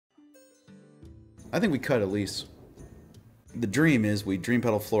I think we cut Elise. The dream is we Dream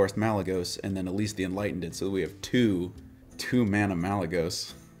Petal Florist Malagos and then Elise the Enlightened it, so that we have two mana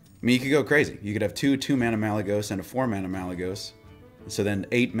Malagos. I mean, you could go crazy. You could have two 2-mana Malagos and a 4-mana Malagos. So then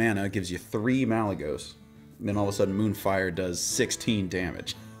 8 mana gives you 3 Malagos. And then all of a sudden Moonfire does 16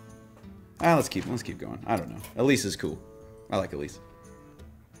 damage. Let's keep going. I don't know. Elise is cool. I like Elise.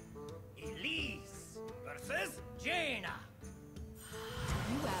 Elise versus Jaina.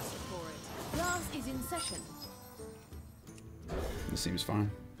 You asked for it. Class is in session. This seems fine.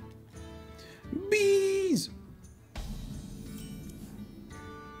 Bees!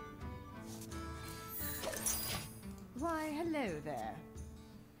 Why, hello there.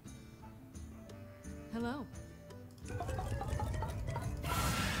 Hello.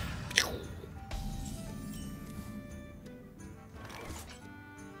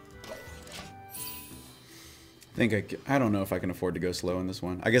 I don't know if I can afford to go slow in this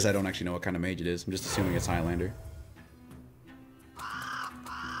one. I guess I don't actually know what kind of mage it is. I'm just assuming it's Highlander.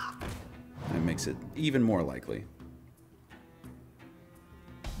 That makes it even more likely.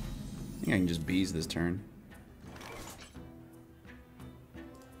 I think I can just bees this turn.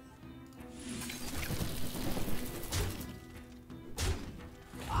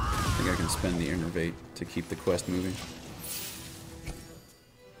 I think I can spend the Innervate to keep the quest moving.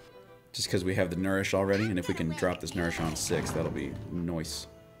 Just because we have the Nourish already, and if we can drop this Nourish on 6, that'll be nice.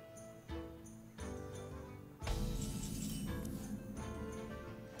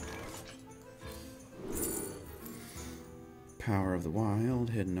 Power of the Wild,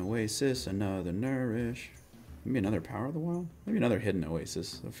 Hidden Oasis, another Nourish. Maybe another Power of the Wild? Maybe another Hidden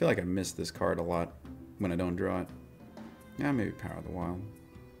Oasis. I feel like I miss this card a lot when I don't draw it. Yeah, maybe Power of the Wild.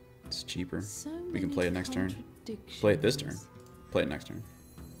 It's cheaper. We can play it next turn. Play it this turn. Play it next turn.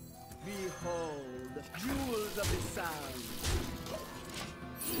 Behold, jewels of the sound.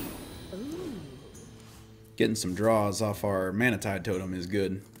 Ooh. Getting some draws off our Manatide Totem is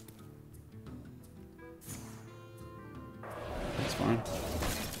good. That's fine.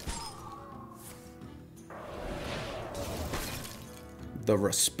 The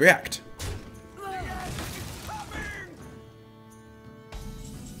respect.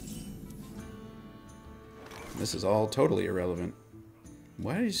 This is all totally irrelevant.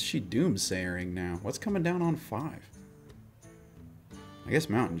 Why is she doomsayering now? What's coming down on 5? I guess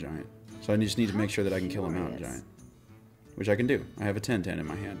Mountain Giant. So I just need to make sure that I can kill a Mountain Giant. Which I can do. I have a 10-10 in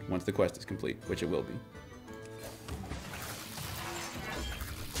my hand once the quest is complete, which it will be.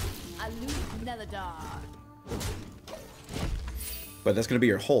 But that's going to be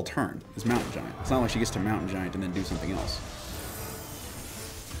her whole turn, is Mountain Giant. It's not like she gets to Mountain Giant and then do something else.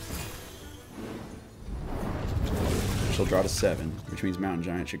 She'll draw to 7, which means Mountain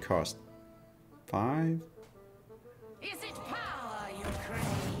Giant should cost 5? Is it power you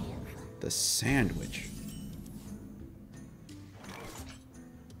crave? The Sandwich.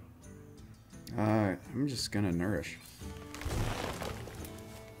 I'm just gonna Nourish.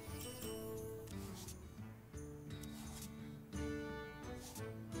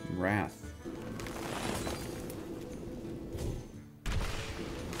 Wrath.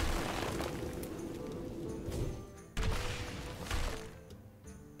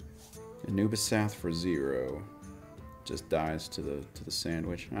 Anubisath for 0. Just dies to the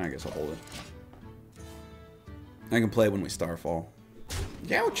Sandwich. I guess I'll hold it. I can play it when we Starfall.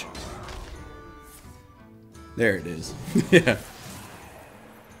 Ouch! There it is. Yeah.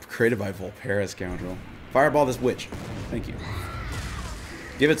 Created by Volpera Scoundrel. Fireball this witch. Thank you.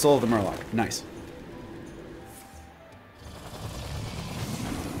 Give it Soul of the Murloc. Nice.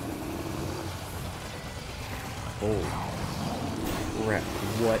 Holy crap.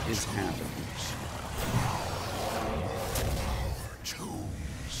 What is happening?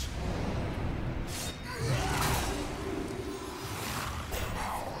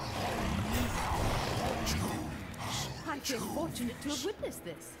 I feel fortunate to have witnessed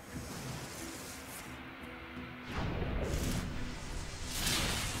this.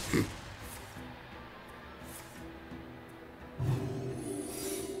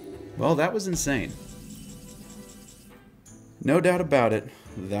 Well, that was insane. No doubt about it,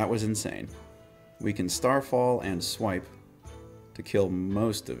 that was insane. We can Starfall and swipe to kill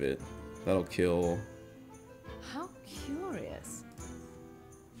most of it. That'll kill... How curious.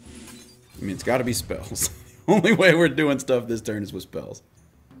 I mean, it's got to be spells. The only way we're doing stuff this turn is with spells.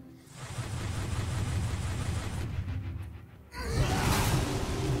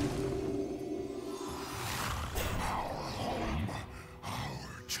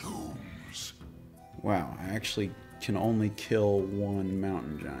 Wow, I actually can only kill one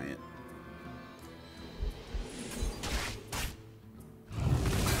Mountain Giant.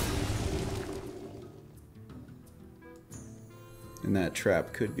 And that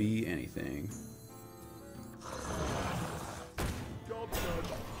trap could be anything.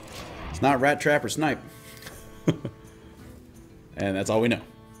 It's not rat trap or snipe. And that's all we know.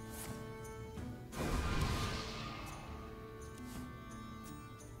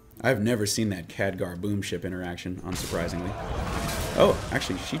 I've never seen that Khadgar boom ship interaction, unsurprisingly. Oh,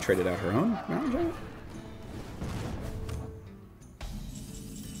 actually, she traded out her own mountain giant?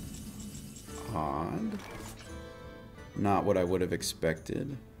 Odd. Not what I would have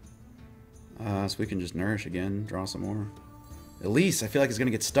expected. So we can just nourish again, draw some more. Elise, I feel like it's going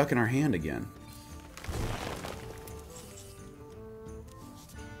to get stuck in our hand again.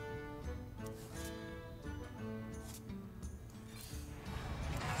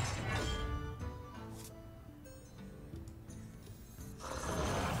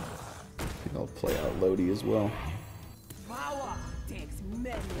 I'll play out Lodi as well. Power takes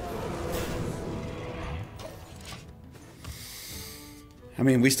many. I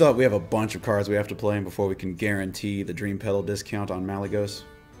mean, we have a bunch of cards we have to play before we can guarantee the Dream Petal discount on Malagos.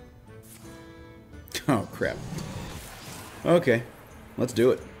 Oh crap. Okay, let's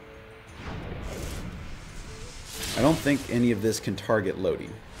do it. I don't think any of this can target Lodi.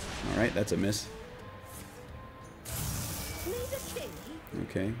 Alright, that's a miss.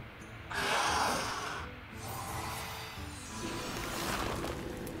 Okay.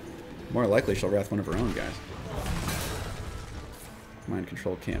 More likely she'll wrath one of her own guys. Mind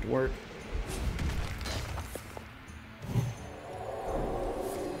control can't work.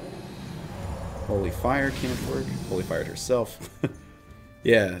 Holy Fire can't work. Holy Fired herself.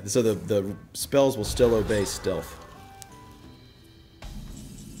 Yeah, so the spells will still obey stealth.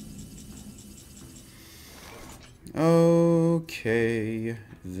 Okay,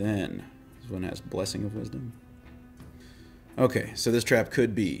 then. This one has Blessing of Wisdom. Okay, so this trap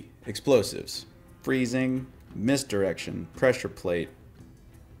could be explosives, freezing, misdirection, pressure plate,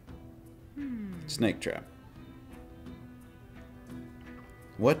 snake trap.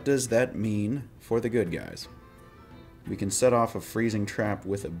 What does that mean for the good guys? We can set off a freezing trap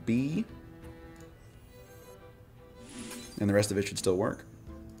with a B, and the rest of it should still work.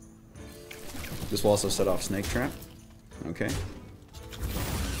 This will also set off snake trap. Okay.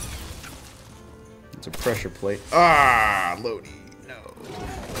 It's a pressure plate. Ah, Lodi, no.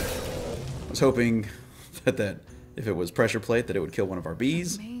 I was hoping that if it was pressure plate, that it would kill one of our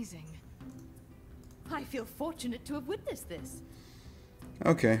bees. Amazing. I feel fortunate to have witnessed this.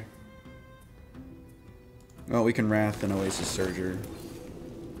 Okay. Well, we can Wrath and Oasis Surger.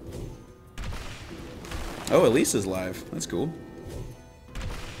 Oh, Elise is live. That's cool.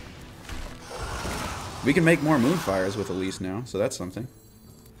 We can make more Moonfires with Elise now, so that's something.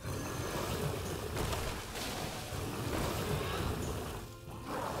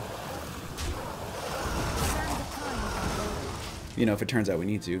 You know, if it turns out we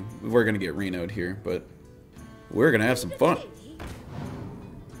need to. We're going to get Reno'd here, but we're going to have some fun.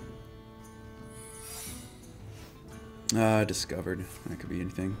 Discovered. That could be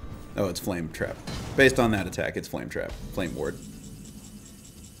anything. Oh, it's Flame Trap. Based on that attack, it's Flame Trap. Flame Ward.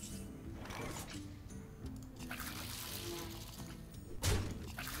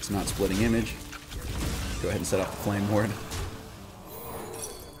 It's not splitting image. Go ahead and set off the Flame Ward.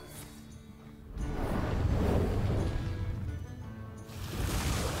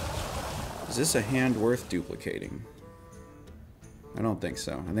 Is this a hand worth duplicating? I don't think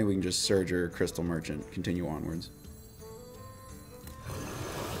so. I think we can just Surger, Crystal Merchant, continue onwards.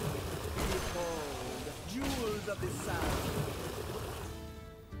 Jewels of the South.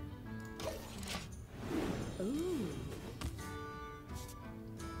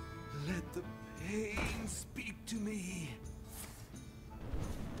 Let the pain speak to me.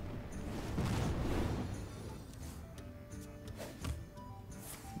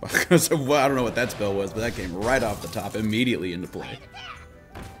 So, well, I don't know what that spell was, but that came right off the top, immediately into play.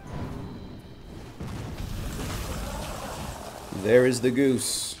 There is the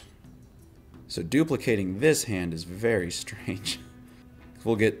Goose. So duplicating this hand is very strange.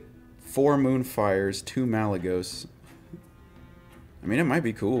 We'll get 4 Moonfires, 2 Malagos. I mean, it might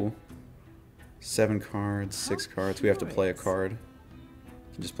be cool. 7 cards, 6 cards. We have to play a card.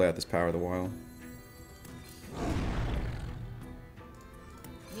 We can just play out this Power of the Wild.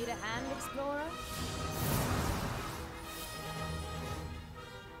 Need a hand, Explorer?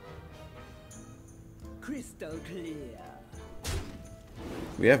 Crystal clear.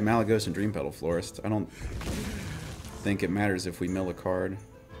 We have Malagos and Dream Petal Florist. I don't think it matters if we mill a card.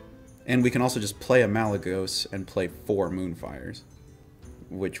 And we can also just play a Malagos and play 4 Moonfires,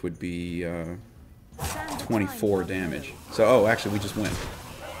 which would be 24 damage. So, oh, actually, we just win.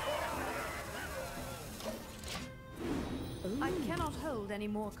 I cannot hold any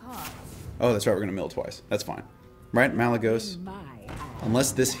more cards. Oh, that's right, we're gonna mill twice. That's fine. Right, Malagos.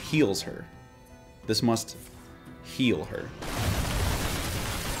 Unless this heals her. This must heal her.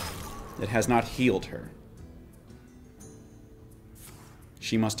 It has not healed her.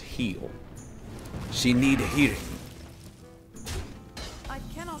 She must heal. She need healing. I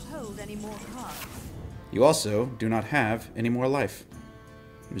cannot hold any more cards. You also do not have any more life.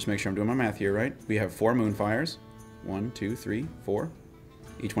 Let me just make sure I'm doing my math here, right? We have 4 Moonfires. 1, 2, 3, 4.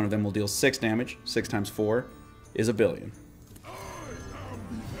 Each one of them will deal 6 damage. 6 times 4 is 1 billion.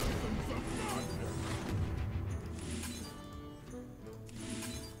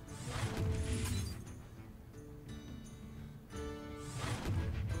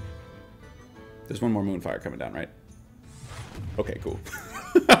 There's one more Moonfire coming down, right? Okay, cool.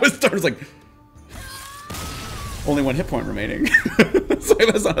 I was like, only 1 hit point remaining. So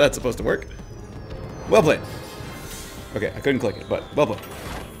that's not how that's supposed to work. Well played. Okay, I couldn't click it, but well played.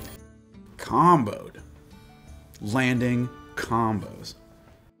 Comboed. Landing combos.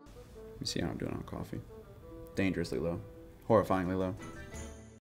 Let me see how I'm doing on coffee. Dangerously low. Horrifyingly low.